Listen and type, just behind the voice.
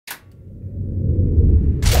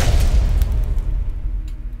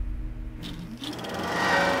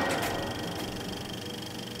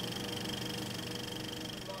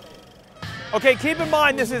Okay, keep in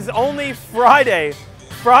mind this is only Friday.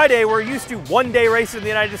 Friday, we're used to one-day races in the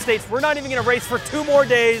United States. We're not even going to race for 2 more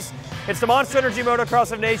days. It's the Monster Energy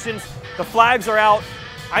Motocross of Nations. The flags are out.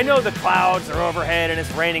 I know the clouds are overhead and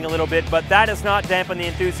it's raining a little bit, but that does not dampen the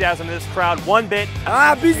enthusiasm of this crowd one bit.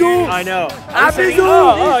 Ah, bisous! I know. Ah, bisous!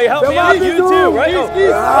 Oh, you helped me out. You too, right? Oh.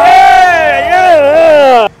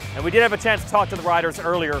 Yeah. And we did have a chance to talk to the riders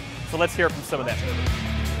earlier, so let's hear from some of them.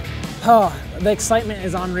 Oh, the excitement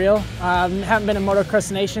is unreal. Haven't been in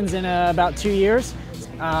Motocross Nations in about 2 years.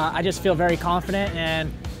 I just feel very confident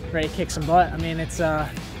and ready to kick some butt. I mean, it's an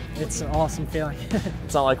awesome feeling.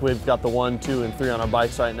 It's not like we've got the 1, 2, and 3 on our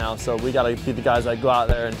bikes right now, so we got to be the guys that go out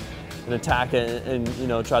there and attack it and you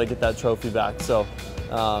know, try to get that trophy back. So,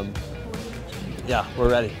 yeah, we're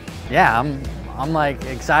ready. Yeah, I'm like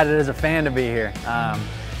excited as a fan to be here.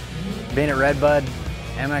 Being at RedBud,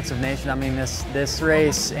 MX of Nation, I mean this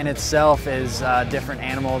race in itself is a different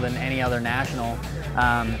animal than any other national.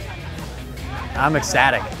 I'm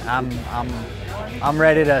ecstatic. I'm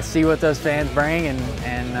ready to see what those fans bring,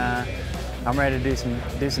 and I'm ready to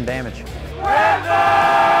do some damage.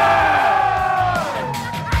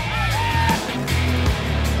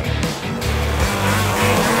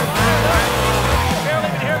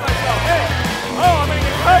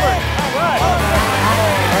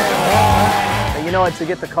 You know, to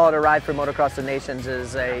get the call to ride for Motocross of Nations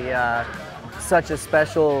is such a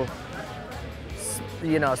special,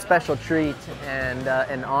 special treat and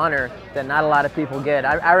an honor that not a lot of people get.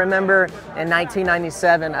 I remember in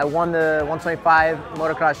 1997, I won the 125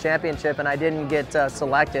 Motocross Championship and I didn't get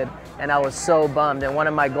selected, and I was so bummed. And one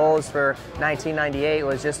of my goals for 1998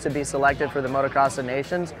 was just to be selected for the Motocross of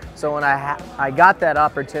Nations. So when I got that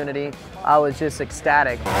opportunity, I was just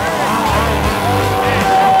ecstatic.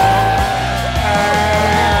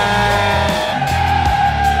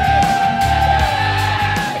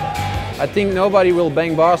 I think nobody will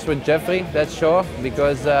bang bars with Jeffrey, that's sure,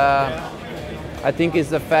 because I think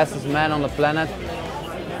he's the fastest man on the planet.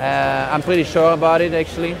 I'm pretty sure about it,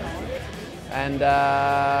 actually. And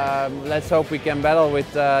let's hope we can battle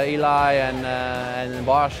with Eli and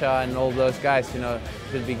Barsha and all those guys, you know, it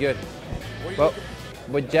should be good. But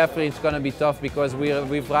with Jeffrey, it's going to be tough because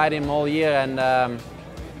we've ride him all year, and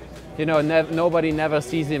you know, nobody never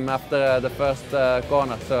sees him after the first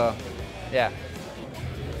corner, so yeah.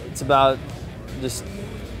 It's about just,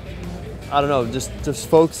 I don't know, just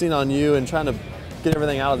focusing on you and trying to get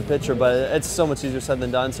everything out of the picture, but it's so much easier said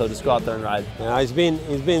than done, so just go out there and ride. Yeah, it's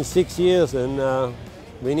been 6 years, and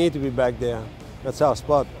we need to be back there. That's our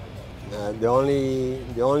spot. The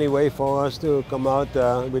only way for us to come out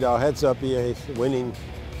with our heads up here is winning.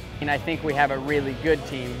 And I think we have a really good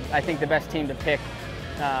team. I think the best team to pick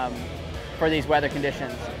for these weather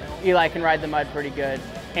conditions. Eli can ride the mud pretty good.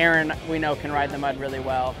 Aaron, we know, can ride the mud really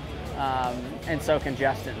well, and so can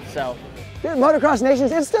Justin. So, dude, Motocross Nations,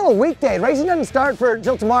 it's still a weekday. Racing doesn't start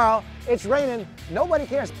till tomorrow. It's raining. Nobody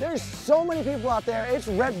cares. There's so many people out there. It's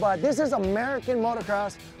RedBud. This is American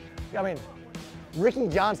motocross. I mean, Ricky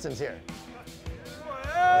Johnston's here.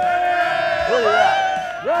 Look at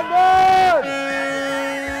that. RedBud!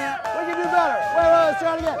 We can do better. Wait, let's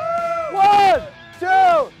try it again. 1,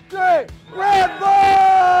 2, 3, RedBud!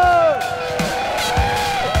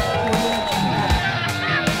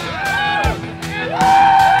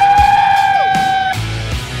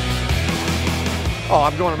 Oh,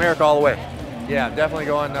 I'm going America all the way. Yeah, definitely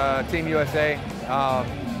going Team USA.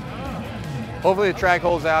 Hopefully the track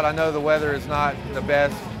holds out. I know the weather is not the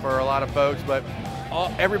best for a lot of folks, but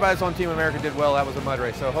everybody's on Team America did well. That was a mud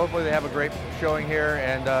race. So hopefully they have a great showing here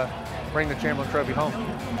and bring the Chamberlain Trophy home.